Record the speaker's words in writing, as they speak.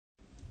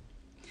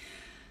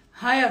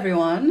Hi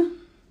everyone.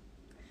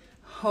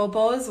 Hope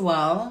all is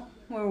well.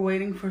 We're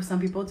waiting for some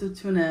people to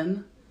tune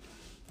in.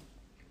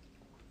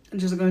 I'm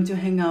just going to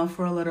hang out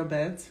for a little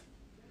bit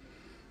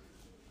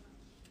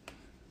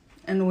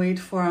and wait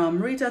for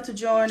Rita to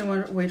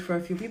join. Wait for a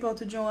few people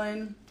to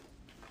join.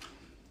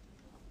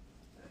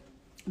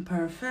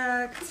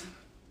 Perfect.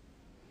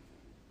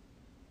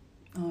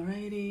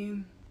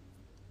 Alrighty.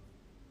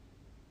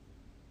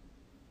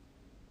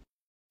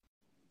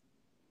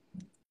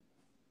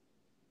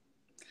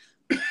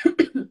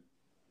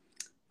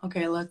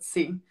 Okay, let's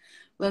see.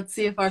 Let's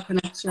see if our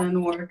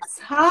connection works.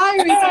 Hi,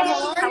 Rita. Hey,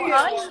 How how are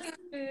are you?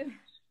 you?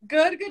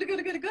 Good.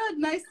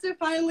 Nice to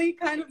finally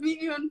kind of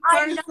meet you in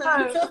I person.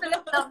 know, isn't it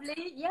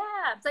lovely? Yeah,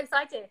 I'm so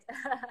excited.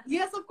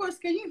 Yes, of course.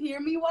 Can you hear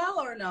me well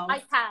or I no?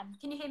 can.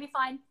 Can you hear me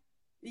fine?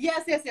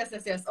 Yes.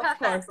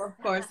 Perfect. Of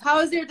course.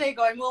 How is your day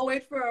going? We'll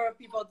wait for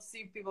people to see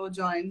if people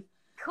join.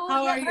 Cool.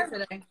 How Yeah, are you no,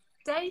 today?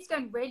 day's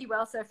going really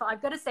well so far.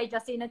 I've got to say,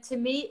 Justina, to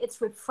me, it's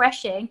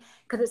refreshing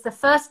because it's the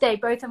first day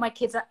both of my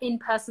kids are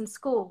in-person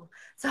school.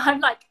 So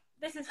I'm like,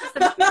 this is just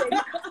amazing.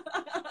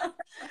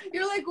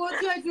 You're like, what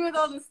do I do with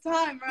all this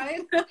time, right?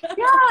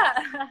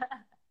 Yeah.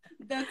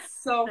 That's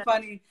so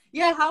funny.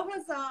 Yeah, how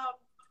has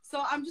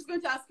so I'm just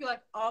going to ask you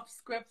like off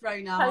script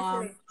right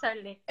now.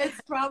 Totally. It's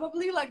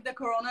probably like the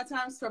corona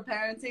times for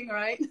parenting,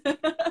 right?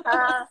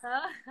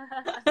 Uh-huh.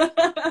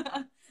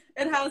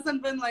 It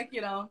hasn't been like,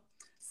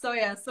 so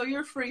yeah, so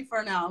you're free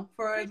for now,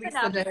 for Free at for least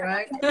now. a day,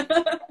 right?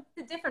 It's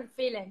a different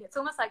feeling. It's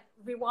almost like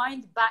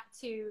rewind back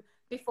to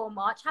before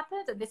March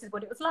happened, and this is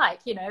what it was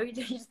like. You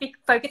just be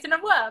focusing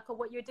on work or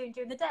what you were doing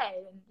during the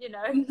day,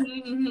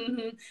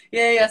 and.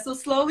 Yeah. So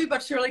slowly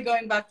but surely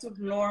going back to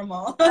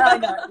normal. Oh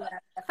no, yeah.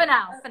 For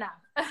now.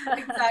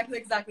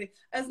 Exactly.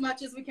 As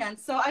much as we can.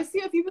 So I see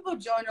a few people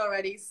joined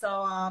already. So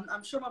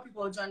I'm sure more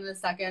people will join in a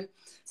second.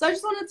 So I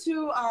just wanted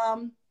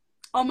to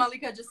oh,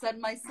 Malika just said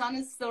my son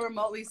is still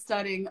remotely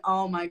studying.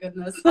 Oh my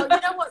goodness. Oh,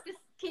 you know what? Just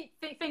keep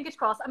fingers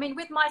crossed. I mean,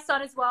 with my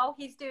son as well,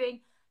 he's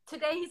doing.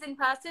 Today he's in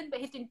person, but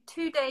he's doing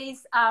 2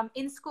 days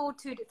in school,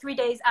 3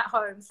 days at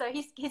home. So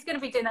he's going to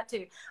be doing that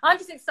too. I'm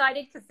just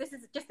excited because this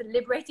is just a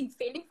liberating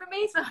feeling for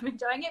me, so I'm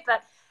enjoying it.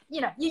 But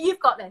you've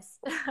got this.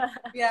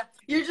 Yeah,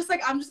 you're just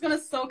like, I'm just gonna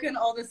soak in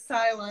all this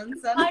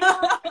silence and I know.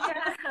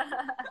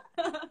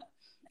 Yeah.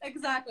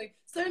 exactly.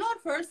 So at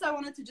first I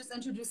wanted to just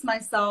introduce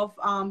myself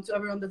to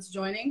everyone that's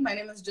joining. My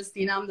name is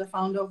Justina. I'm the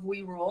founder of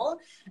We Rule,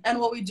 and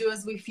what we do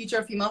is we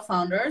feature female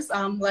founders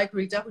like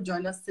Rita, who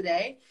joined us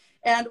today,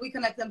 and we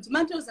connect them to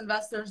mentors,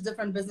 investors,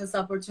 different business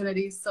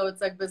opportunities. So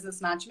it's like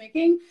business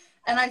matchmaking.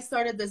 And I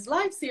started this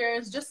live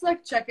series just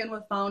like check in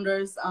with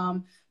founders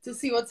to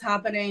see what's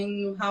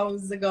happening,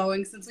 how's it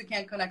going, since we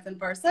can't connect in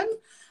person.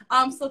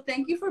 So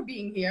thank you for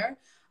being here.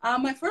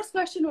 My first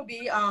question will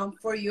be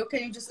for you.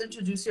 Can you just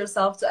introduce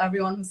yourself to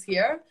everyone who's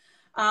here?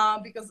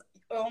 Because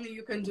only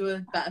you can do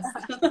it best.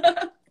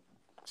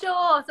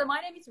 Sure. So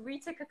my name is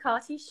Rita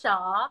Kakati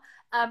Shah.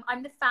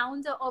 I'm the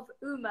founder of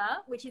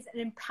UMA, which is an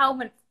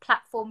empowerment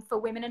platform for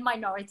women and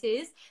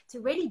minorities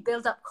to really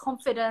build up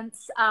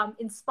confidence,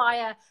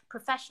 inspire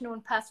professional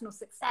and personal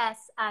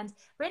success, and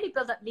really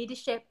build up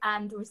leadership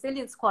and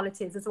resilience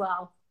qualities as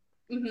well.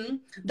 Mm-hmm.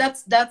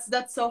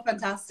 That's so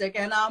fantastic.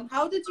 And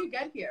how did you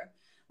get here?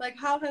 Like,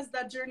 how has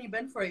that journey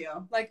been for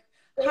you? Like,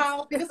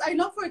 how? Because I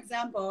know, for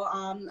example,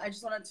 I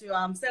just wanted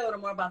to say a little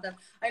more about that.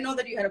 I know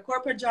that you had a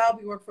corporate job.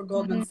 You worked for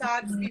Goldman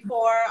Sachs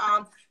before.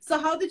 So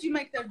how did you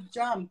make the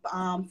jump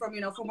from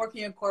from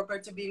working in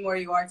corporate to being where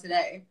you are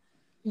today?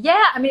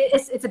 Yeah, I mean,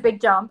 it's a big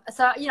jump.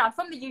 So, I'm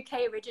from the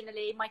UK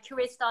originally. My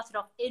career started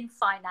off in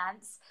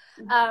finance.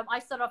 I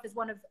started off as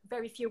one of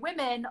very few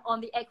women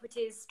on the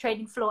equities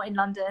trading floor in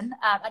London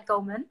at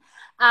Goldman.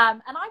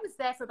 And I was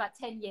there for about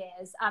 10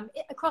 years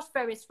across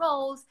various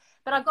roles.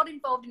 But I got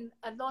involved in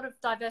a lot of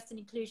diversity and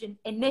inclusion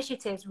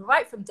initiatives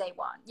right from day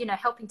one,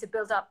 helping to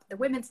build up the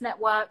women's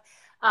network,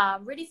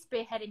 really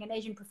spearheading an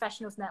Asian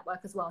professionals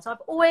network as well. So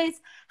I've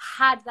always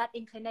had that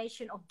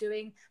inclination of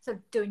doing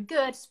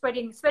good,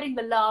 spreading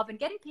the love and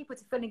getting people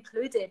to feel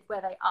included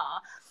where they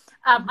are.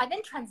 I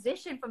then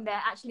transitioned from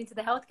there actually into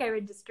the healthcare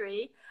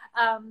industry.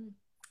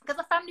 Because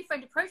a family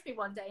friend approached me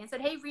one day and said,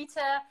 "Hey,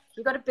 Rita,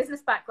 you've got a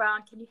business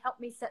background. Can you help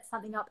me set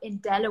something up in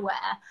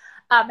Delaware?"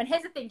 And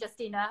here's the thing,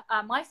 Justina.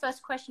 My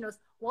first question was,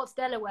 "What's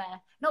Delaware?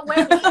 Not where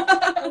is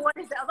it? What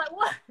is it?" I was like,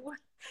 "What?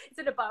 Is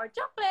it a bar of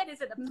chocolate? Is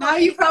it a Now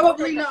pub?" you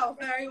probably know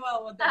very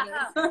well what that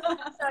is.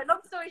 So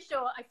long story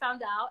short, I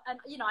found out,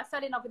 and I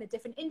fell in love in a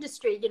different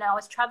industry. I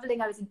was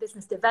traveling. I was in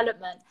business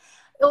development.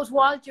 It was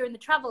while during the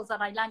travels that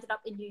I landed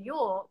up in New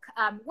York,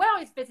 where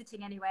I was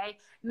visiting anyway.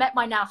 Met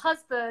my now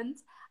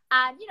husband.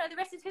 And, the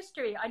rest is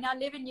history. I now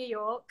live in New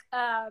York.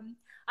 I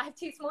have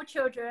two small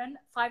children,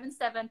 5 and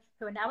 7,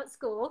 who are now at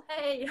school.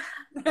 Hey.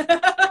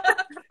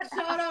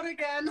 Shout out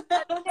again.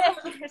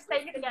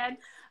 Saying it again.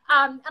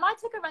 And I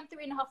took around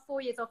 3.5,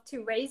 4 years off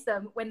to raise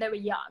them when they were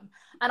young.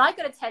 And I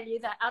got to tell you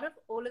that out of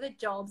all of the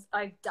jobs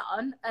I've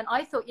done, and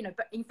I thought,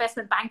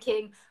 investment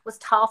banking was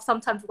tough,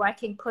 sometimes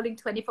working, pulling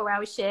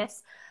 24-hour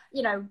shifts,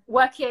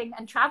 working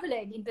and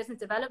traveling in business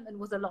development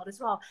was a lot as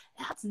well.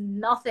 That's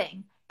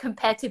nothing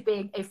compared to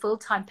being a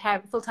full-time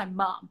parent, full-time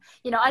mom.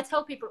 You know, I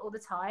tell people all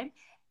the time,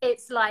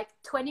 it's like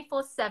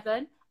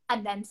 24/7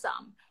 and then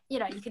some. You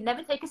know, you can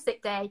never take a sick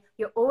day.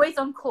 You're always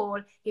on call.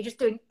 You're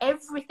just doing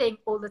everything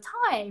all the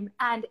time,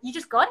 and you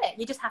just got it.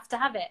 You just have to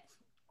have it.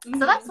 Mm-hmm.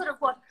 So that's sort of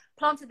what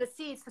planted the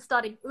seeds for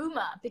starting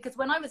Uma, because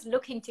when I was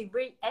looking to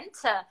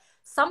re-enter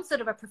some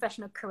sort of a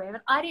professional career,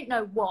 and I didn't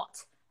know what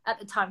at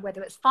the time,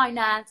 whether it's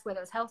finance, whether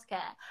it was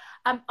healthcare,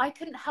 I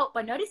couldn't help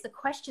but notice the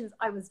questions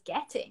I was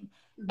getting.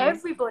 Mm-hmm.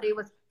 Everybody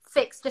was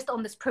fixed just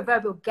on this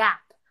proverbial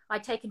gap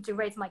I'd taken to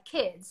raise my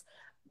kids,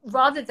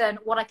 rather than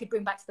what I could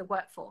bring back to the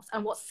workforce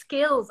and what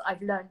skills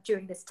I've learned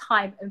during this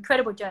time,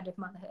 incredible journey of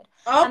motherhood.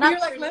 Oh, you're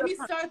like, let me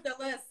start the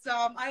list.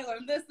 I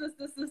learned this.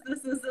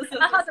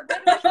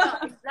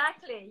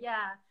 Exactly,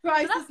 yeah.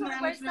 Crisis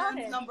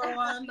management, number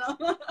one.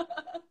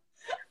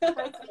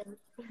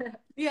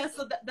 Yeah,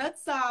 so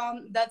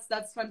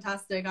that's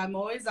fantastic. I'm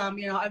always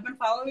you know, I've been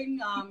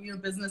following your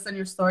business and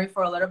your story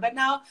for a little bit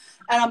now,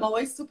 and I'm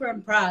always super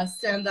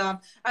impressed. And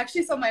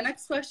actually, so my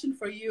next question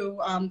for you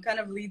kind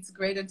of leads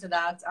great into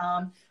that.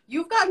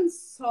 You've gotten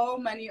so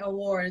many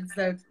awards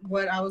that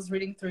when I was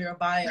reading through your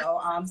bio,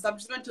 so I'm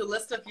just going to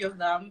list a few of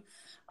them.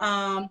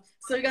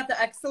 So you got the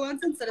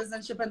Excellence in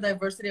Citizenship and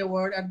Diversity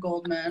Award at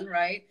Goldman,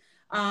 right?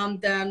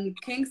 Then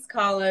King's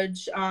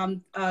College,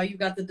 you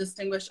got the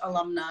Distinguished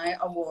Alumni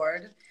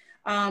Award.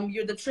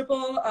 You're the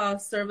Triple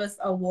Service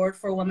Award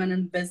for Women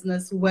in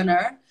Business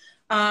winner.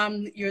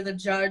 You're the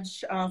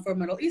judge for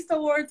Middle East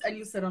Awards, and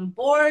you sit on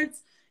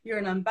boards. You're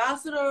an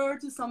ambassador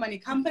to so many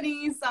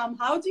companies.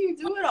 How do you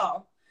do it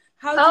all?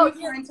 How do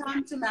you find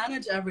time to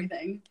manage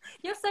everything?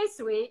 You're so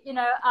sweet. You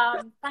know,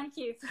 thank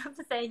you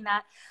for saying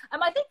that.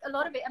 I think a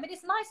lot of it, I mean,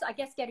 it's nice, I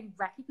guess, getting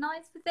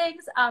recognized for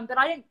things, but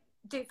I didn't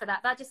do it for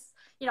that. That just,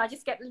 you know, I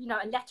just get, you know,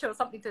 a letter or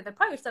something through the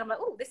post, and I'm like,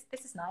 oh, this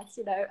is nice,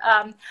 you know.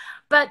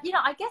 But, you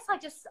know, I guess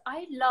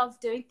I love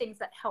doing things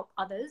that help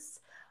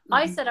others. Mm-hmm.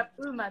 I set up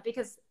Uma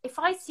because if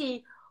I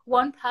see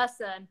one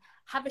person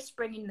have a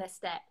spring in their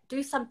step,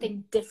 do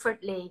something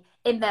differently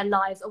in their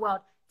lives or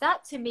world,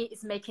 that to me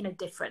is making a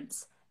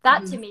difference.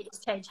 That to me is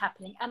change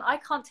happening. And I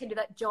can't tell you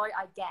that joy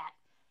I get,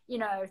 you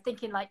know,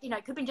 thinking like, you know,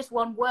 it could be just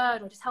one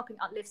word or just helping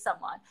uplift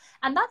someone.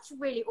 And that's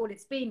really all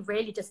it's been,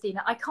 really,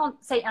 Justina. I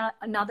can't say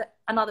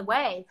another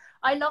way.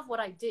 I love what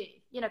I do.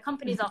 You know,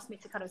 companies ask me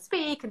to kind of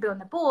speak and be on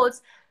the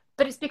boards,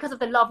 but it's because of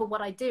the love of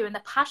what I do and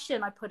the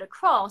passion I put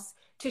across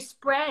to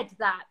spread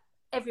that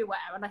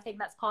everywhere. And I think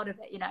that's part of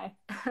it, you know.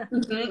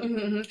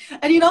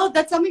 And, you know,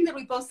 that's something that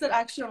we posted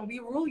actually on We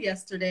Rule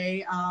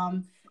yesterday.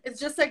 It's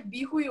just like,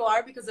 be who you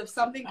are, because if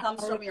something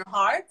comes from your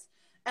heart,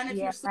 and if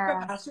you're super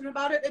passionate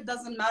about it, it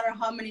doesn't matter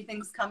how many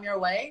things come your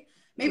way.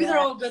 Maybe they're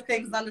all good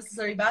things, not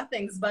necessarily bad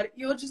things, but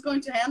you're just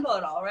going to handle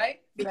it all,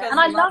 right? Because and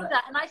I love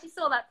that. And I actually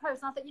saw that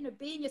post, and I thought, you know,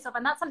 being yourself,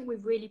 and that's something we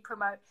really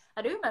promote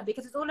at Uma,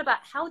 because it's all about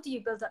how do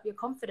you build up your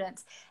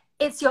confidence.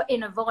 It's your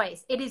inner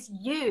voice. It is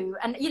you.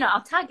 And, you know,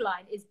 our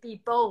tagline is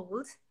be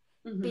bold,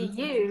 be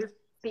you,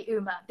 be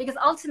Uma, because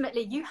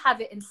ultimately you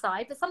have it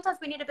inside, but sometimes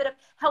we need a bit of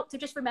help to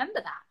just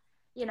remember that.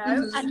 You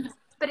know,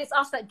 but it's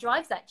us that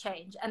drives that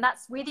change, and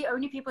we're the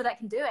only people that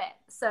can do it.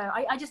 So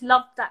I just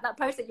love that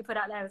post that you put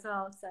out there as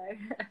well. So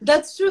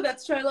that's true.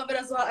 I love it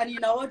as well. And you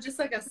know what, just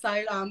like a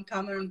side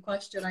comment and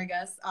question, I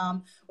guess,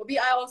 would be,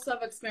 I also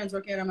have experience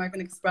working at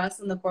American Express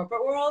in the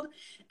corporate world,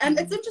 and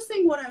it's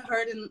interesting what I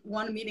heard in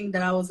one meeting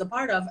that I was a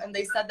part of, and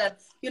they said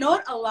that, you know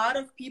what, a lot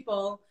of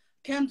people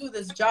can do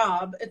this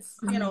job. It's,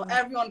 you know,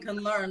 everyone can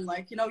learn,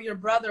 like, you know, your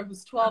brother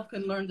who's 12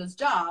 can learn this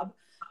job.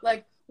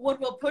 Like, what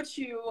will put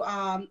you,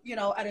 you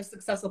know, at a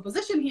successful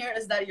position here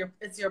is that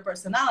it's your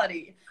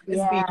personality.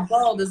 It's being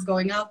bold, is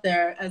going out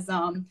there, as,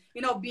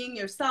 you know, being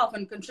yourself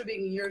and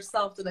contributing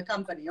yourself to the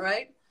company,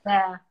 right?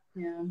 Yeah.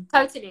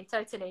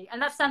 Totally.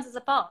 And that stands us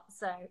apart.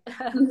 So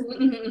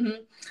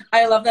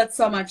I love that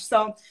so much.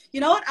 So, you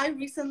know what? I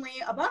recently,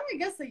 about, I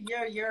guess, a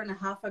year and a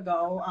half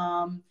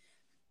ago,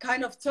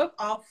 kind of took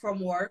off from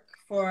work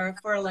for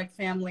like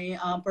family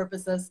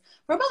purposes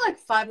for about like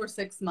 5 or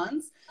 6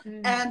 months.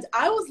 And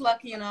I was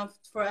lucky enough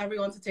for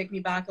everyone to take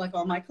me back, like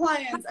all my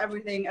clients,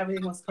 everything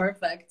was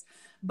perfect.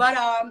 But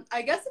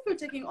I guess if you're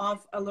taking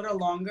off a little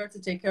longer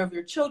to take care of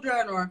your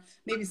children, or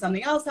maybe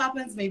something else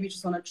happens, maybe you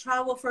just want to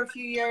travel for a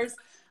few years,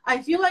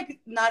 I feel like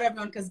not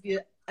everyone can be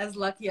as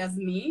lucky as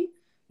me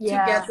to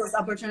get those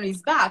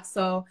opportunities back.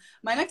 So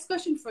my next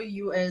question for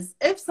you is,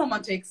 if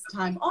someone takes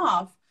time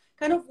off,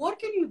 kind of what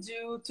can you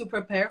do to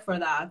prepare for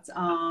that,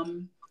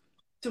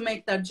 to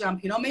make that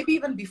jump, you know, maybe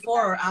even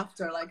before or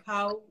after, like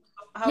how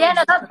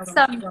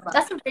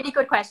that's a really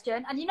good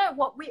question. And you know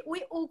what,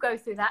 we all go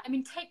through that. I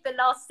mean, take the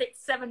last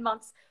 6-7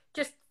 months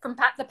just from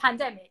the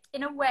pandemic.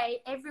 In a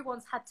way,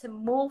 everyone's had to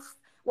morph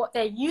what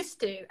they're used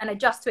to and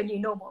adjust to a new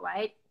normal,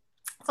 right?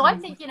 So I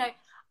think, you know,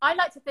 I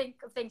like to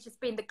think of things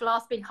just being the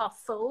glass being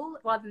half full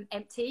rather than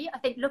empty. I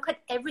think look at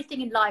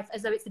everything in life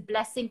as though it's a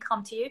blessing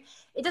come to you.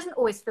 It doesn't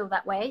always feel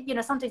that way. You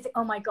know, sometimes think,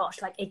 oh my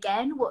gosh, like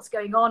again, what's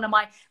going on? Am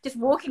I just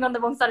walking on the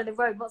wrong side of the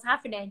road? What's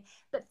happening?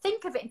 But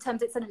think of it in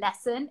terms, it's a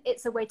lesson.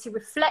 It's a way to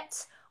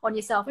reflect on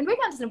yourself and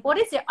really understand, what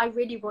is it I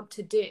really want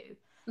to do?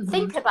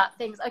 Think about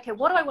things. Okay,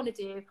 what do I want to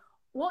do?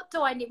 What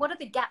do I need? What are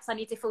the gaps I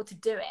need to fill to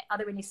do it? Are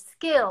there any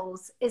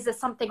skills? Is there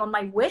something on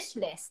my wish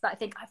list that I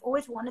think I've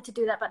always wanted to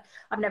do that, but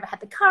I've never had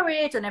the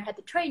courage or never had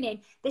the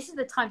training? This is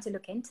the time to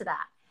look into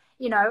that.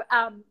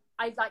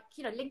 I like,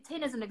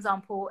 LinkedIn as an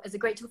example is a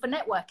great tool for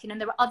networking, and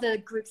there are other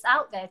groups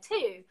out there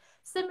too.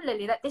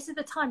 Similarly, that this is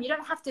the time. You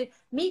don't have to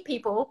meet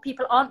people.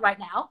 People aren't right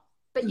now,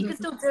 but you can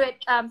still do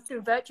it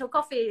through virtual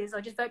coffees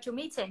or just virtual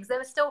meetings. There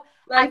are still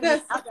like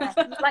this. out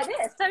there like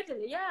this,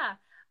 totally, yeah.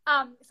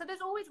 So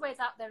there's always ways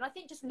out there. And I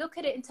think just look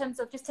at it in terms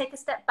of just take a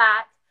step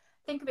back,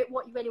 think of it,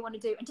 what you really want to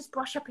do, and just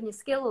brush up on your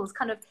skills,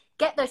 kind of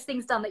get those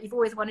things done that you've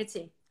always wanted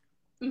to.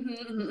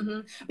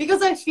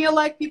 Because I feel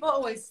like people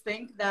always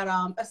think that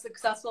a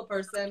successful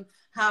person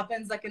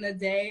happens like in a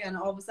day, and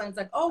all of a sudden it's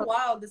like, oh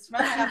wow, this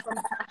friend I have from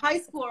high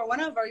school or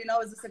whenever,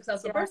 is a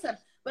successful person.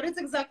 But it's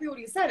exactly what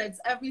you said.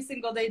 It's every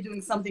single day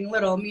doing something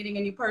little, meeting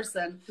a new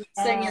person,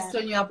 saying yes to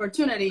a new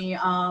opportunity,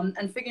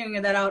 and figuring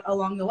that out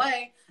along the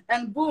way.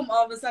 And boom,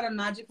 all of a sudden,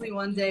 magically,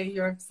 one day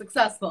you're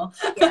successful.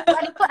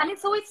 And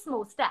it's always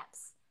small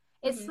steps.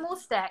 It's small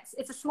steps.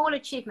 It's a small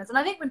achievements. And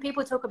I think when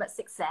people talk about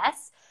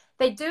success,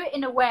 they do it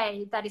in a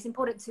way that is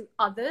important to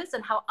others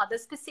and how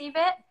others perceive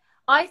it.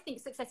 I think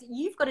success,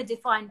 you've got to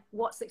define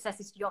what success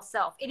is to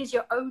yourself. It is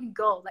your own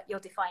goal that you're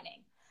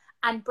defining,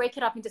 and break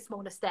it up into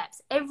smaller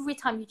steps. Every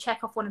time you check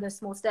off one of those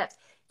small steps,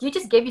 you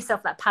just give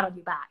yourself that pat on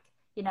your back,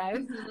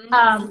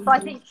 So I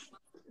think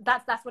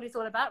that's what it's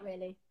all about,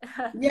 really.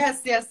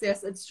 Yes,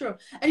 it's true.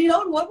 And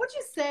what would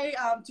you say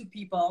to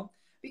people?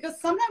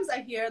 Because sometimes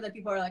I hear that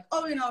people are like,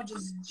 oh,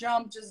 just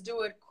jump, just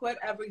do it, quit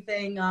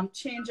everything,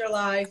 change your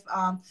life,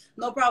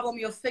 no problem,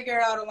 you'll figure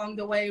it out along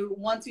the way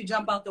once you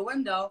jump out the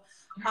window.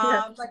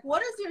 Like,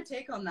 what is your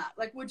take on that?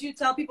 Like, would you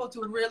tell people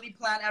to really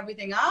plan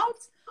everything out,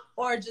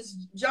 or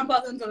just jump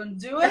out the window and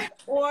do it,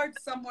 or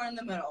somewhere in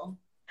the middle?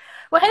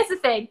 Well, here's the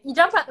thing. You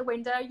jump out the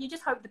window, you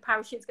just hope the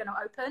parachute's going to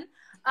open.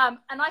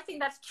 And I think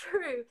that's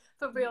true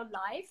for real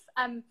life.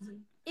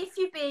 If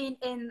you've been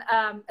in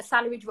a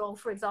salaried role,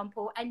 for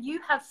example, and you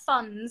have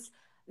funds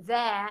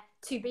there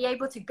to be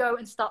able to go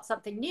and start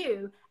something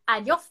new,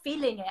 and you're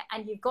feeling it,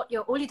 and you've got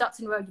all your ducks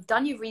in a row, you've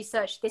done your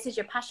research, this is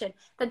your passion,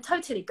 then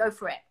totally go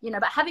for it.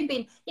 But having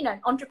been,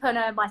 an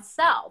entrepreneur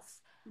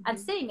myself and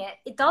seeing it,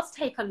 it does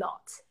take a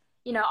lot.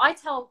 I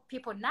tell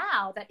people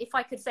now that if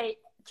I could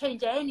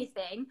change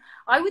anything,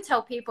 I would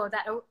tell people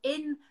that are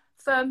in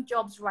firm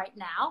jobs right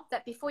now,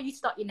 that before you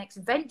start your next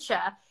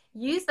venture,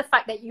 use the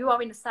fact that you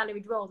are in a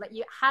salaried role, that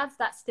you have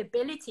that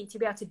stability to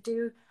be able to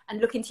do and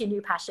look into your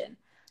new passion.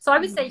 So I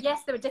would say,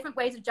 yes, there are different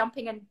ways of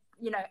jumping and,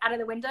 out of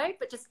the window,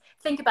 but just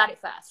think about it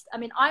first. I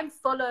mean, I'm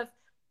full of,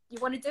 you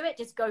want to do it,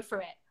 just go for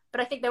it.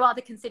 But I think there are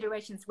other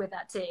considerations with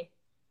that too.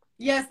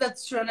 Yes,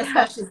 that's true. And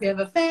especially if you have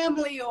a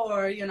family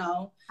or,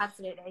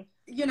 Absolutely.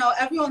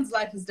 Everyone's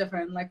life is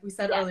different. Like we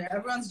said earlier,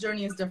 everyone's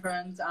journey is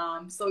different.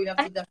 So you have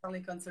to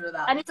definitely consider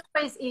that. And it's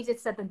always easier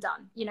said than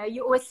done.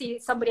 You always see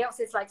somebody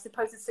else's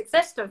supposed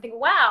success story and think,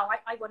 wow,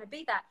 I want to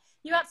be that.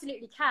 You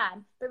absolutely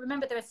can. But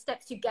remember, there are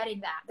steps to getting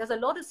that. There's a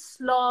lot of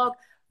slog,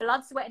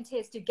 blood, sweat, and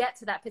tears to get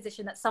to that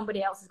position that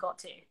somebody else has got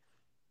to.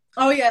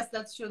 Oh, yes,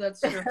 that's true. That's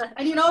true.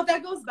 And,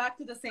 that goes back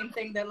to the same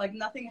thing that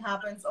nothing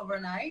happens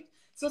overnight.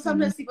 So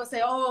sometimes people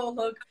say, oh,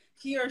 look,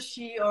 he or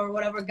she or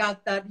whatever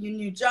got that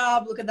new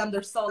job. Look at them.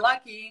 They're so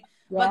lucky.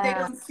 Yeah. But they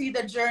don't see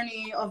the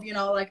journey of,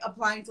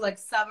 applying to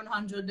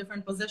 700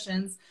 different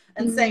positions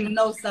and saying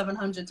no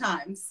 700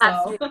 times.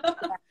 So,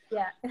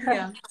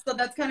 yeah. So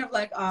that's kind of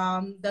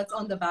that's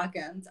on the back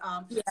end.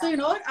 So, you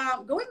know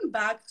what, going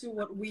back to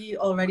what we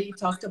already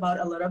talked about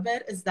a little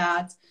bit is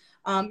that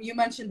you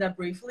mentioned that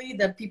briefly,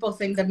 that people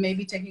think that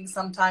maybe taking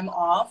some time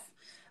off,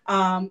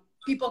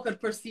 people could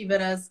perceive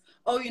it as,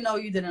 oh,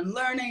 you didn't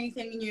learn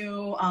anything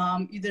new,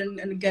 you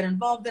didn't get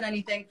involved in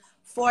anything.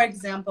 For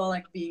example,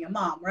 being a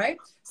mom, right?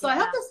 So I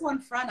have this one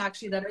friend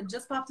actually that it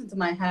just popped into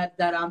my head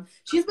that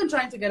she's been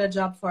trying to get a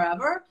job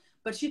forever,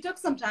 but she took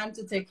some time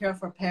to take care of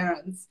her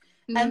parents.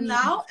 And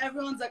now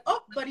everyone's like,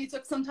 oh, but you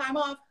took some time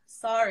off.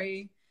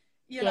 Sorry.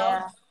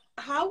 Know,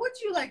 how would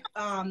you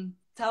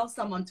tell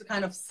someone to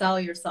kind of sell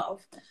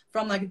yourself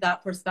from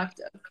that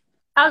perspective?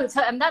 Oh,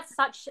 and that's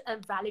such a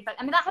valid.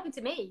 I mean, that happened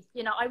to me.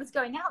 I was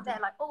going out there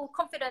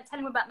confident,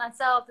 telling them about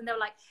myself, and they were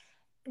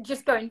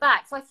just going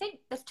back. So I think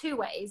there's two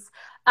ways.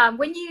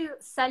 When you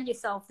sell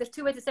yourself, there's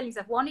two ways of selling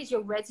yourself. One is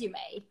your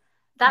resume.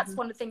 That's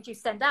one of the things you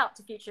send out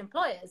to future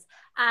employers.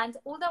 And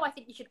although I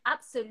think you should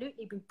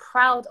absolutely be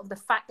proud of the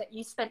fact that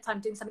you spent time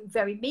doing something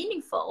very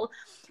meaningful,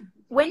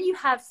 when you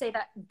have, say,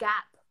 that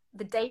gap,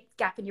 the date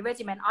gap in your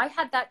resume, and I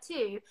had that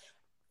too,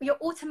 you're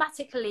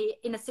automatically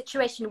in a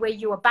situation where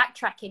you are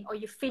backtracking, or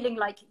you're feeling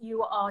like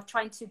you are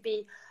trying to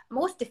be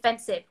more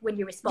defensive when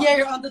you respond. Yeah,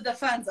 you're on the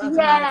defense.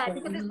 Yeah,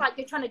 because it's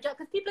you're trying to judge,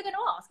 because people are going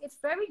to ask. It's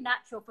very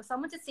natural for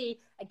someone to see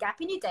a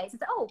gap in your dates and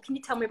say, oh, can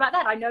you tell me about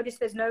that? I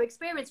noticed there's no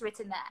experience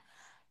written there.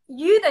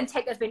 You then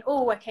take that as being,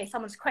 oh, okay,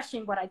 someone's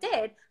questioning what I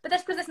did, but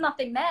that's because there's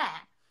nothing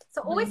there.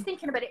 So always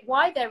thinking about it,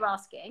 why they're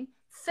asking,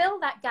 fill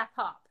that gap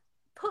up.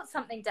 put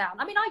something down.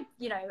 I mean,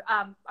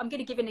 I'm going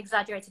to give an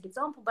exaggerated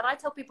example, but I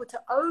tell people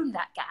to own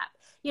that gap.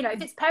 You know,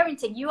 if it's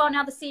parenting, you are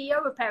now the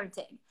CEO of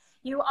parenting.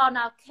 You are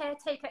now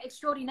caretaker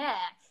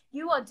extraordinaire.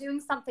 You are doing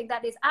something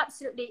that is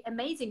absolutely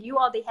amazing. You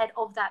are the head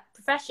of that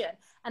profession.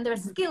 And there are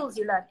skills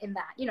you learn in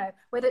that, you know,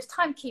 whether it's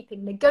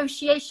timekeeping,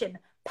 negotiation,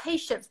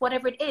 patience,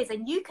 whatever it is.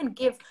 And you can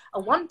give a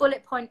 1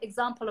 bullet point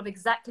example of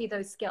exactly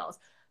those skills.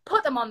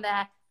 Put them on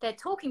there. They're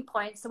talking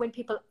points. So when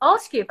people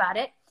ask you about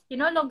it, you're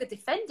no longer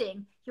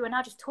defending. You are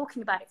now just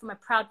talking about it from a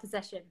proud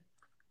possession.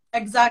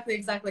 Exactly,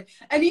 exactly.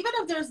 And even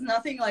if there's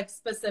nothing like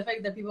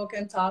specific that people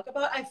can talk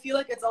about, I feel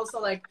like it's also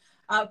like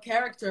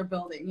character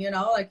building, you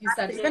know, like you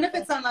said, even if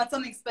it's not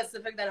something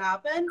specific that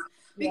happened,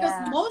 because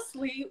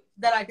mostly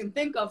that I can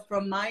think of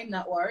from my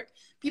network,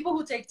 people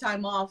who take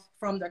time off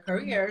from their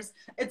careers,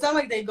 it's not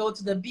like they go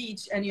to the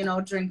beach and, you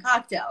know, drink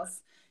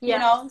cocktails, you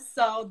know,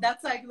 so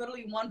that's like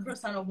literally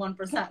 1% of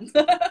 1%.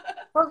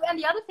 Well, and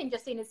the other thing,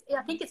 Justine, is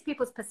I think it's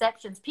people's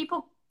perceptions.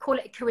 People call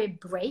it a career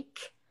break.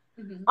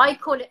 I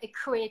call it a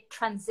career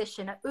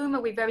transition. At Uma,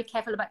 we're very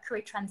careful about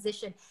career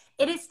transition.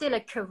 It is still a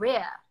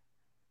career,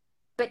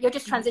 but you're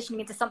just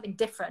transitioning into something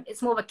different.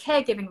 It's more of a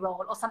caregiving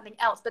role or something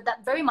else, but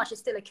that very much is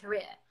still a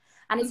career.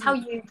 And it's how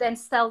you then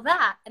sell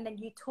that, and then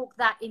you talk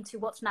that into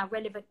what's now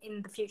relevant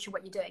in the future,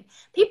 what you're doing.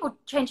 People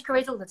change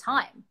careers all the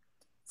time.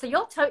 So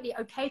you're totally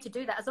okay to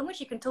do that, as long as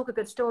you can talk a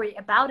good story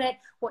about it,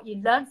 what you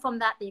learned from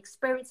that, the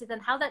experiences,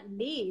 and how that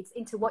leads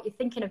into what you're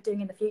thinking of doing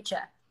in the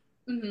future.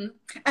 And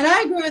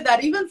I agree with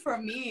that. Even for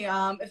me,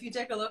 if you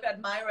take a look at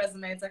my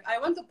resume, it's like I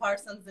went to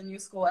Parsons, the new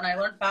school, and I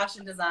learned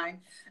fashion design.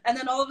 And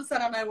then all of a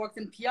sudden I worked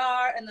in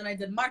PR, and then I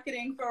did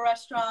marketing for a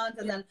restaurant,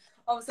 and then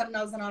all of a sudden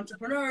I was an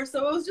entrepreneur.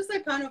 So it was just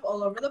like kind of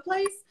all over the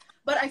place.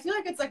 But I feel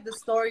like it's like the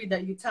story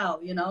that you tell,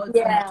 you know, it's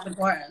most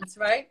important,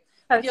 right?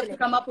 Totally. You have to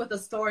come up with a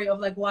story of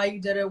like why you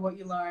did it, what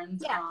you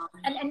learned.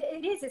 And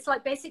it's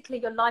like basically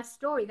your life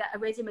story that a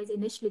resume is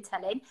initially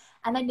telling,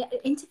 and then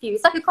the interview,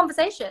 it's like a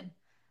conversation.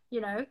 You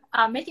know,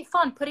 make it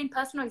fun. Put in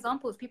personal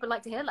examples. People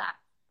like to hear that.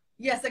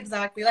 Yes,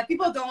 exactly. Like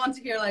people don't want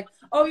to hear like,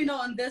 oh, you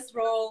know, in this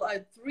role,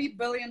 $3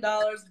 billion,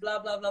 blah,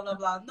 blah, blah, blah,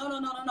 blah.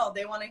 No.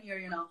 They want to hear,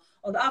 you know,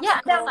 all the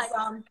obstacles. Yeah,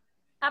 like,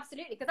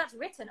 absolutely, because that's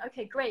written.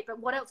 Okay, great. But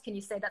what else can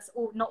you say that's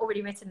all not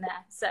already written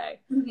there? So.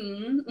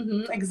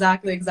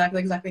 Exactly.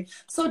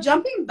 So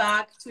jumping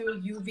back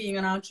to you being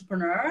an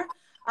entrepreneur,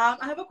 I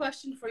have a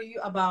question for you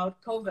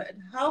about COVID.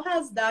 How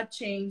has that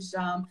changed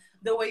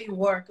the way you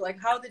work? Like,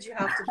 how did you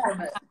have to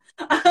pivot?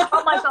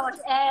 Oh my gosh,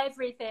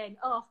 everything.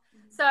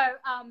 So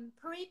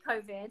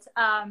pre-COVID,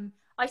 I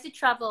used to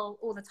travel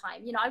all the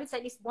time. You know, I would say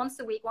at least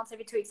once a week, once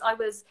every 2 weeks, I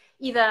was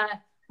either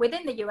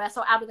within the US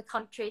or out of the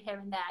country here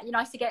and there. You know,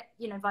 I used to get,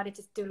 you know, invited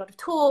to do a lot of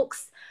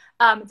talks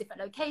at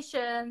different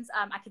locations,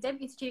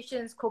 academic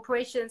institutions,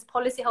 corporations,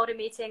 policyholder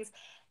meetings,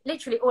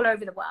 literally all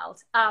over the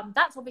world.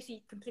 That's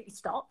obviously completely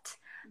stopped.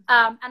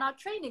 And our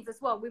trainings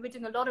as well. We were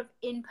doing a lot of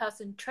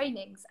in-person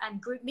trainings and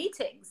group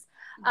meetings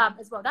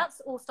as well.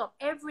 That's all stopped.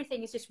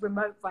 Everything is just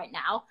remote right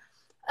now.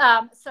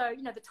 So,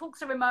 you know, the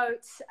talks are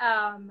remote,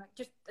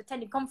 just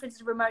attending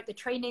conferences are remote, the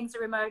trainings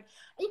are remote,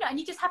 you know, and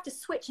you just have to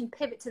switch and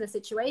pivot to the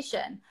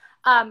situation.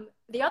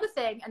 The other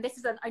thing, and this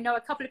is, I know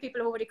a couple of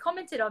people have already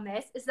commented on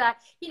this, is that,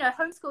 you know,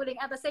 homeschooling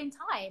at the same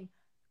time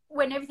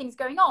when everything's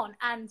going on.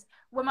 And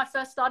when I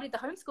first started the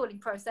homeschooling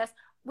process,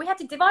 we had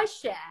to device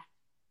share.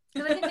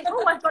 Because I didn't think,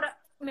 oh, I've got to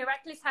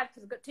miraculously have,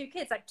 because I've got 2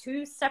 kids, like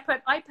 2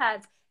 separate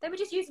iPads. They were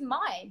just using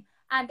mine.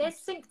 And they're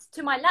synced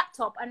to my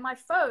laptop and my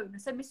phone.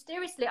 So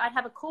mysteriously, I'd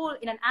have a call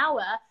in an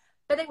hour,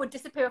 but they would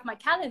disappear off my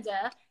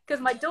calendar because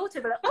my daughter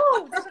would be like,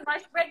 oh, there's a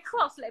nice red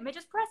cross. Let me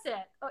just press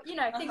it. Or, you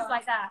know, things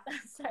like that.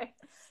 So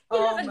you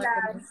never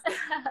know.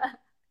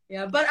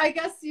 Yeah, but I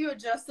guess you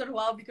adjusted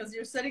well because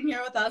you're sitting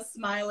here with us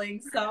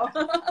smiling. So,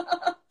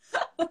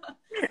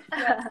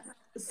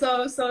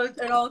 so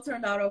it all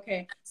turned out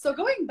okay. So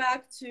going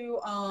back to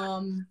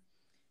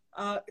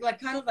like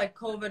kind of like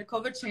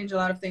COVID changed a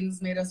lot of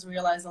things, made us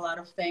realize a lot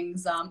of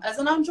things. As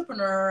an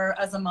entrepreneur,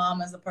 as a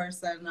mom, as a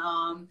person,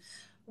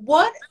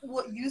 what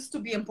used to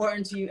be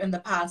important to you in the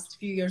past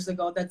few years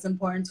ago that's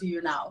important to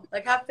you now?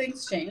 Like, have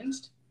things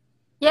changed?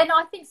 Yeah, no,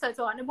 I think so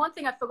too. And one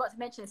thing I forgot to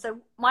mention,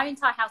 so my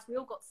entire house, we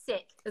all got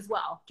sick as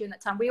well during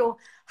that time. We all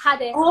had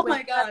it. Oh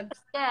my God.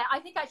 Yeah, I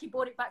think I actually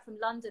brought it back from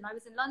London. I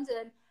was in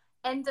London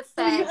end of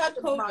February. So you had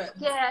COVID?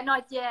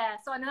 Yeah.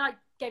 So and then I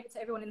gave it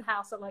to everyone in the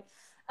house. I'm like,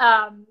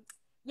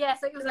 yeah,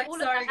 so it was like, all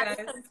sorry, of that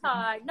at the same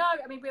time. No,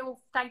 I mean,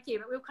 thank you,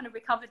 but we all kind of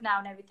recovered now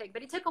and everything.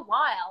 But it took a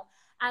while.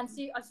 And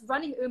so I was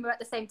running Uma at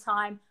the same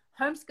time,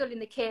 homeschooling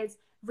the kids,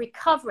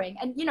 recovering.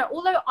 And, you know,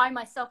 although I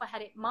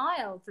had it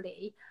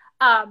mildly,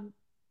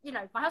 you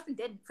know, my husband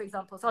didn't, for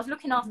example. So I was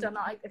looking after,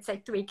 I'd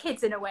say 3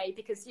 kids in a way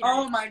because, you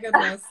know. Oh, my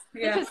goodness.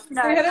 Yeah. Because, you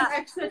know, so you had an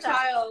extra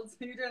child.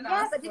 You didn't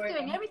ask but just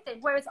doing everything.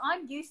 Whereas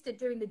I'm used to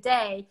during the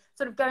day,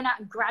 sort of going out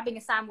and grabbing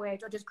a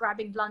sandwich or just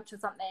grabbing lunch or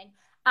something.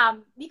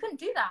 You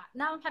couldn't do that.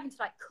 Now I'm having to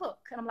like cook,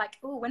 and I'm like,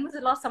 oh, when was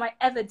the last time I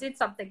ever did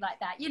something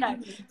like that? You know.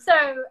 So,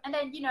 and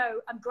then, you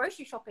know, I'm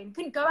grocery shopping,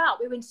 couldn't go out.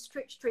 We were in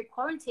strict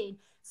quarantine,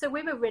 so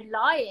we were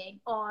relying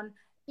on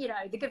you know,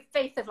 the good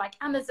faith of like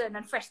Amazon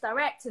and Fresh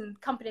Direct and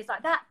companies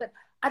like that. But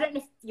I don't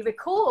know if you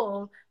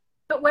recall,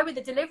 but where were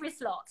the delivery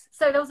slots?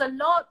 So there was a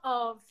lot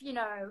of, you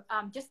know,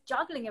 just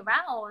juggling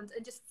around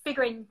and just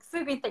figuring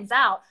things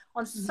out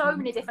on so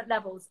many different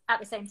levels at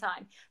the same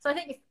time. So I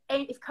think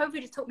if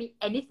COVID has taught me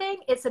anything,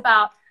 it's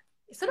about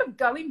sort of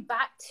going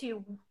back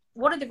to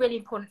what are the really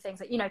important things,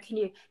 that, you know, can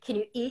you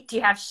eat? Do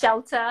you have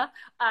shelter?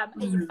 Are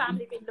your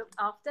family being looked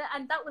after?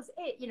 And that was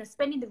it, you know,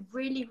 spending the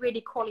really,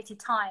 really quality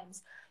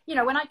times. You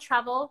know, when I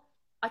travel,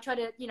 I try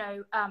to, you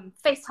know,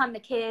 FaceTime the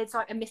kids.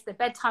 I miss their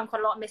bedtime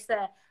quite a lot. I miss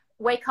their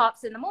wake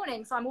ups in the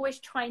morning. So I'm always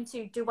trying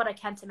to do what I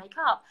can to make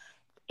up.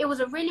 It was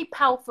a really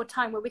powerful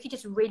time where we could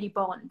just really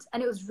bond,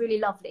 and it was really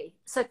lovely.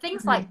 So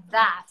things like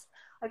that,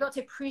 I got to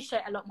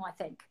appreciate a lot more, I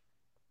think.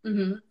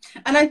 And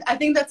I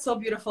think that's so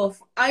beautiful.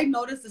 I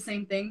noticed the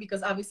same thing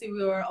because obviously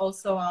we were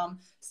also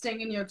staying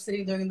in New York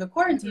City during the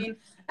quarantine,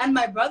 and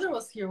my brother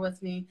was here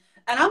with me.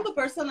 And I'm the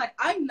person, like,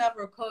 I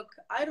never cook.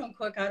 I don't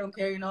cook. I don't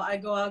care. You know, I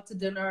go out to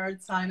dinner.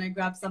 It's fine. I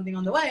grab something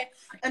on the way.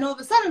 And all of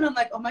a sudden, I'm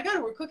like, oh, my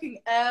God, we're cooking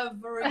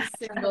every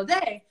single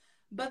day.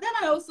 But then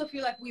I also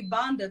feel like we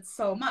bonded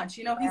so much.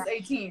 You know, he's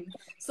 18.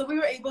 So we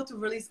were able to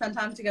really spend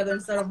time together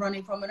instead of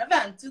running from an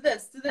event to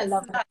this, to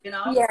that, you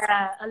know?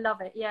 Yeah, I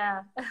love it.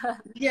 Yeah.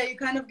 Yeah, you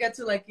kind of get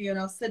to, like, you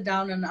know, sit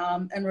down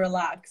and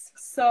relax.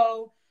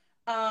 So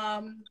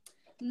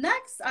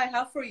next I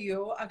have for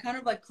you, kind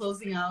of like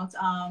closing out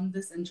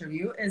this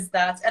interview, is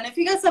that, and if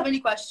you guys have any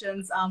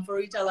questions for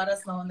Rita, let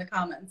us know in the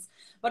comments.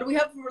 But we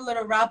have a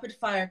little rapid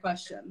fire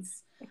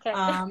questions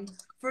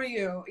for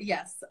you.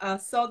 Yes.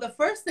 So the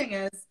first thing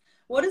is,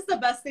 what is the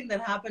best thing that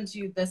happened to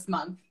you this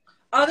month,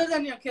 other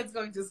than your kids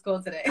going to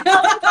school today? I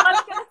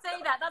was going to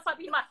say that. That's like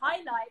been my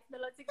highlight for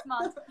the last 6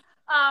 months.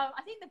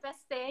 I think the best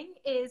thing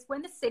is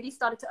when the city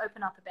started to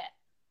open up a bit.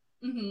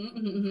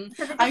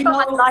 Because it just felt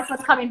like life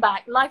was coming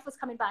back. Life was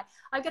coming back.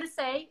 I've got to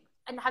say,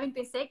 and having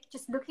been sick,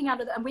 just looking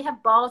out of and we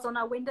have bars on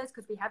our windows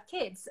because we have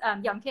kids,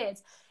 young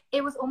kids.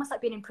 It was almost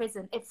like being in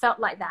prison. It felt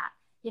like that,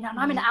 you know. And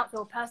I'm an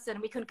outdoor person,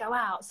 and we couldn't go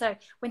out. So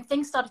when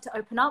things started to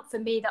open up, for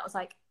me, that was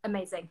like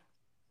amazing.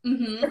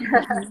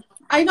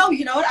 I know,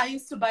 you know what? I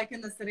used to bike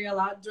in the city a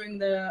lot during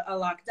the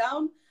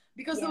lockdown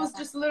because it was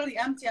just literally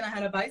empty, and I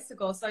had a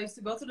bicycle. So I used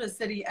to go to the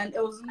city, and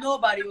it was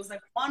nobody. It was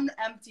like one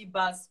empty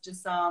bus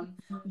just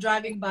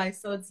driving by.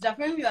 So it's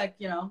definitely like,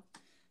 you know,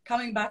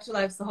 coming back to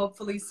life. So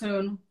hopefully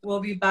soon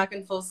we'll be back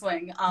in full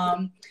swing.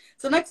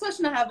 So next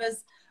question I have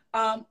is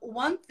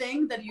one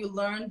thing that you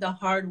learned the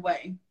hard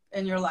way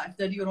in your life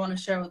that you would want to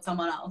share with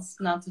someone else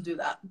not to do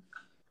that.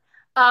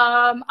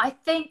 I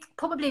think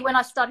probably when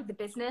I started the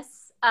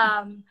business,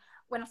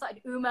 when I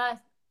started Uma,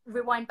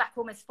 rewind back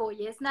almost 4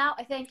 years now,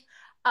 I think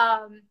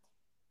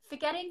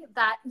forgetting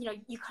that, you know,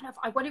 you kind of,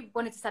 I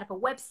wanted to set up a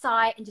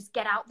website and just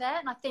get out there.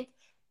 And I think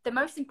the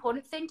most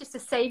important thing, just to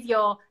save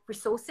your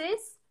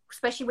resources,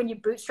 especially when you're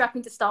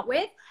bootstrapping to start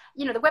with,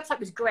 you know, the website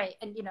was great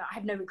and, you know, I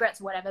have no regrets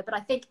or whatever, but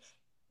I think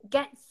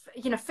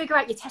figure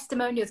out your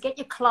testimonials, get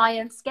your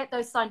clients, get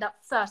those signed up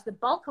first, the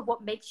bulk of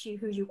what makes you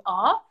who you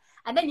are.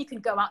 And then you can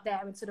go out there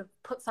and sort of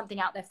put something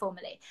out there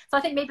formally. So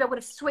I think maybe I would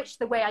have switched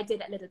the way I did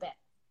it a little bit.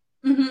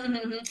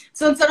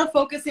 So instead of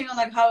focusing on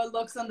like how it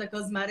looks on the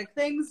cosmetic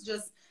things,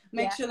 just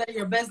make sure that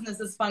your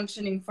business is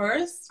functioning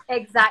first.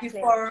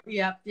 Exactly.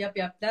 Yep.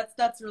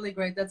 That's really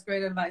great. That's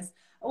great advice.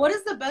 What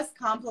is the best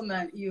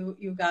compliment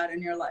you got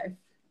in your life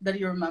that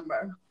you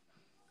remember?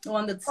 The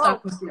one that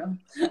stuck with you?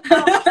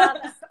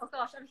 Oh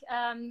gosh.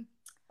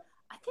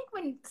 I think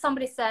when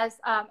somebody says,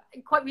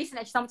 quite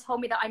recently, someone told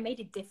me that I made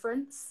a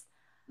difference.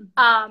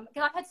 Because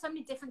I've had so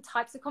many different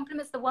types of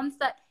compliments. The ones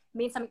that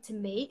mean something to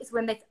me is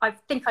when I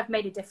think I've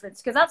made a difference,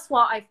 because that's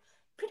what I've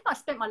pretty much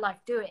spent my life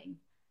doing.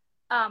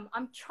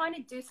 I'm trying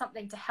to do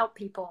something to help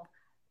people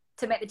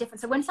to make the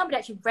difference. So when somebody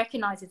actually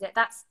recognizes it,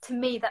 that's, to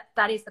me,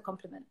 that is the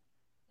compliment.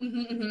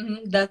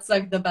 That's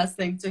like the best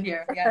thing to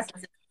hear. Yes.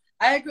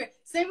 I agree.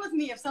 Same with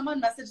me. If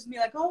someone messages me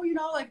like, oh, you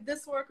know, like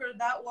this worked or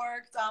that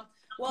worked.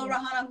 Well,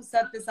 Rahana, who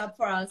set this up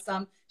for us,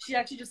 she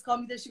actually just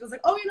called me this. She goes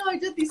like, oh, you know, I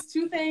did these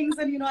 2 things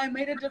and, you know, I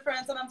made a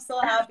difference and I'm so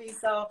happy.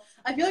 So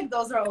I feel like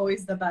those are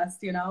always the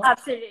best, you know?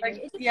 Absolutely.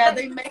 Like,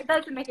 it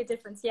does make a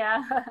difference.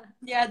 Yeah.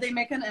 Yeah, they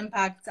make an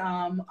impact,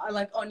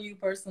 like on you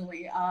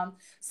personally.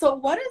 So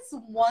what is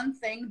one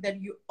thing that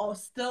you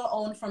still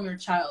own from your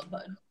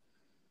childhood?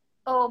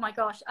 Oh my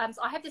gosh.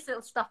 So I have this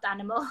little stuffed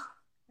animal.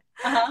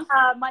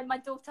 My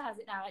daughter has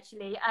it now,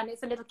 actually, and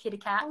it's a little kitty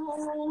cat. And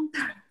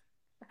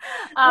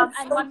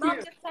so my mum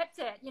just kept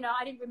it. You know,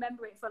 I didn't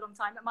remember it for a long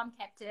time, but mum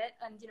kept it,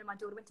 and you know, my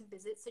daughter went to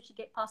visit, so she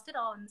passed it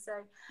on. So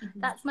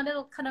that's my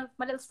little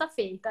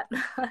stuffy that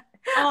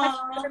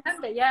I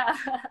remember. Yeah.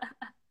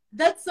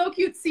 That's so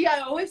cute. See, I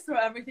always throw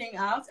everything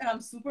out, and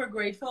I'm super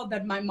grateful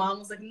that my mom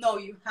was like, no,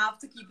 you have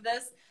to keep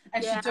this.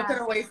 And she took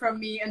it away from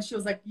me, and she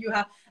was like, you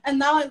have. And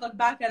now I look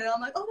back at it,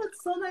 I'm like, oh,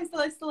 that's so nice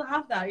that I still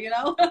have that, you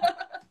know?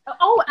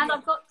 And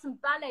I've got some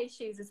ballet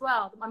shoes as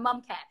well that my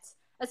mum kept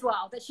as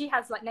well, that she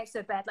has like next to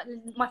her bed, like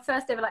my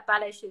first ever like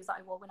ballet shoes that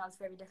I wore when I was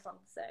very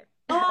little. So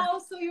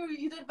so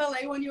you did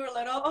ballet when you were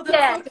little? Oh,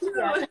 that's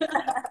so cute.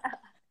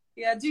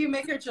 Yeah. Do you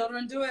make your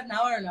children do it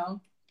now or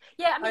no?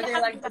 Yeah, I Are mean,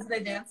 they like, do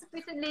they dance?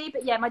 recently,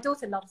 but yeah, my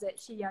daughter loves it.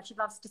 She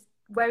loves just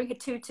wearing a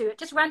tutu at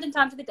just random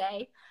times of the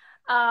day,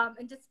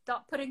 and just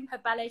start putting her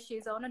ballet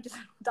shoes on and just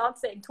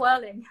dancing,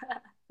 twirling.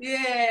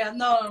 Yeah,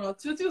 no.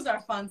 Tutus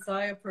are fun, so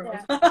I approve.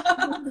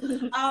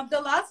 Yeah.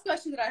 The last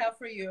question that I have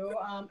for you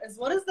is,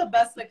 what is the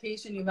best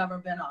vacation you've ever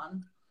been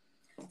on?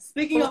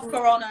 Speaking of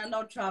Corona and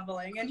not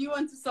traveling, and you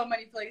went to so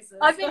many places.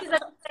 I've been to so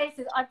many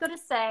places. I've got to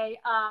say,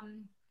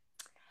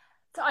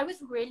 so I was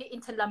really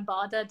into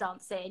lambada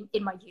dancing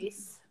in my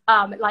youth.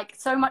 Like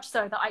so much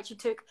so that I actually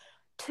took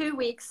 2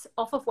 weeks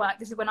off of work.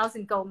 This is when I was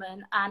in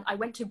Goldman, and I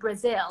went to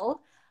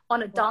Brazil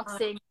on a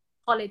dancing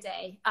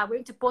holiday. We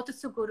went to Porto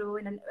Seguro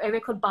in an area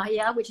called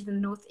Bahia, which is in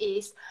the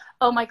northeast.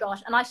 Oh my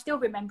gosh. And I still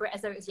remember it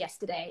as though it was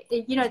yesterday.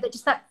 You know,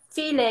 just that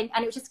feeling,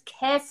 and it was just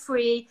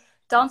carefree,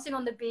 dancing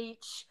on the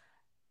beach,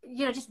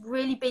 you know, just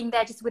really being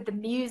there just with the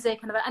music.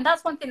 And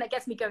that's one thing that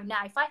gets me going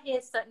now. If I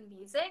hear certain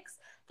musics,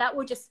 that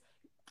will just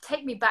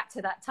take me back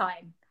to that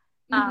time.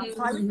 So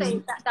I would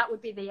say that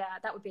would be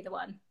the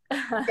one.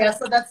 Yeah,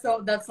 so that's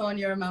the one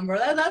you remember.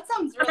 That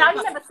sounds really I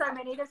remember so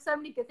many. There's so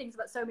many good things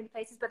about so many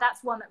places, but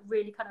that's one that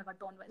really kind of I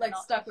bond with. Like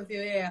stuck with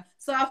you, yeah.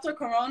 So after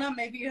Corona,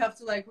 maybe you have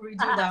to like redo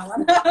that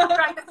one.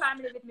 Drag the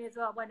family with me as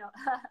well. Why not?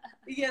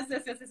 Yes.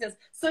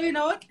 So you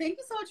know what? Thank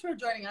you so much for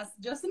joining us.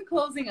 Just in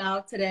closing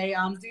out today,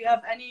 do you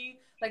have any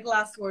like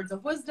last words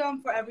of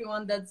wisdom for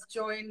everyone that's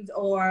joined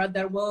or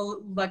that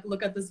will like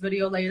look at this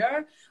video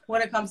later when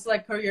it comes to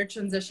like career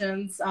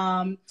transitions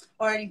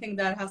or anything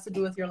that has to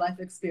do with your life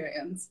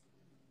experience?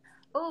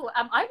 Oh,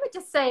 I would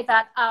just say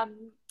that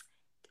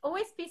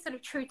always be sort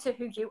of true to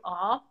who you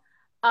are.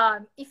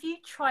 If you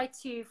try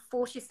to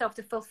force yourself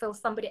to fulfill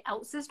somebody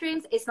else's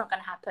dreams, it's not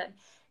going to happen.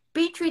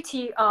 Be true to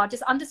who you are.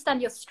 Just understand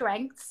your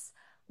strengths.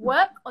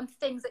 Work on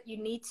things that you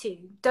need to.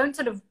 Don't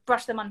sort of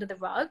brush them under the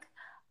rug.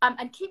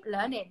 And keep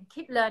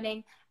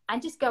learning,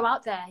 and just go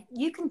out there.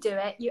 You can do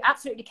it. You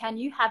absolutely can.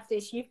 You have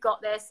this. You've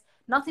got this.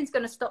 Nothing's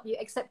going to stop you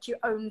except your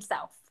own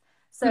self.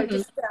 So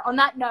just on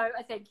that note,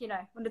 I think, you know,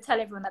 I want to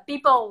tell everyone that be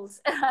bold.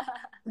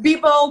 Be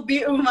bold,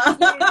 be Uma.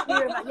 Be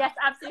Uma. Yes,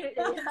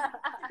 absolutely.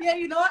 Yeah,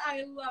 you know what?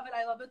 I love it.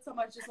 I love it so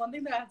much. Just one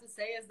thing that I have to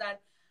say is that,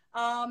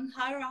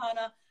 hi,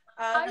 Rahana.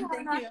 And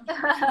thank you.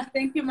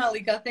 Thank you,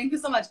 Malika. Thank you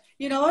so much.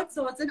 You know what?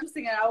 So what's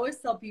interesting, and I always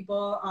tell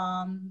people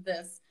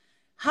this.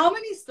 How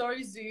many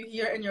stories do you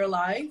hear in your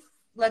life?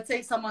 Let's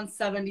say someone's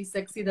 70,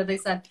 60, that they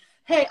said,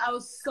 hey, I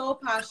was so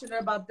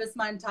passionate about this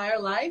my entire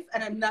life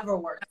and it never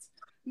worked.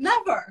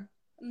 Never.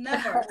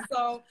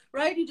 So,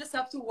 right, you just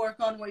have to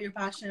work on what you're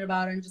passionate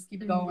about and just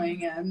keep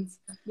going. And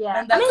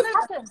yeah, that's it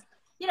happens.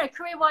 You know,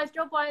 career-wise,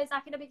 job-wise,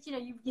 academics, you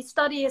know, you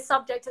study a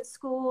subject at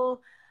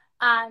school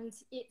and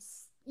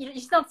it's, you know,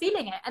 you're just not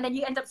feeling it. And then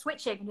you end up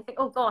switching and you think,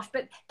 oh gosh,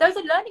 but those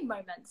are learning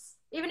moments.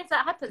 Even if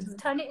that happens,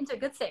 turn it into a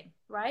good thing,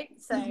 right?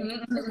 So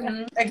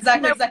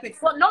exactly.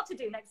 What not to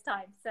do next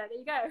time. So there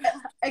you go.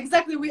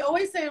 Exactly. We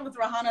always say it with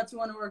Rahana too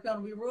when we work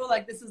on. We rule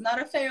like this is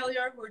not a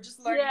failure. We're just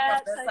learning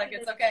from this. Like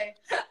it's okay.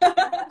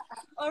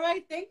 All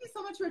right. Thank you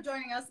so much for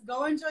joining us.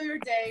 Go enjoy your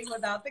day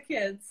without the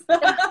kids.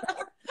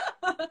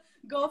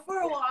 Go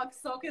for a walk,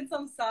 soak in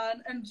some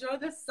sun, enjoy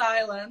the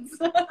silence.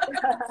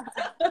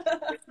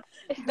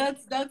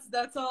 That's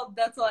all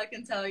I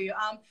can tell you.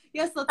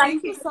 Yes, so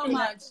thank you so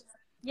much.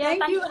 Yeah,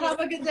 thank you. Have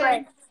a good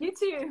day. You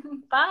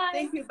too. Bye.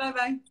 Thank you.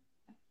 Bye-bye.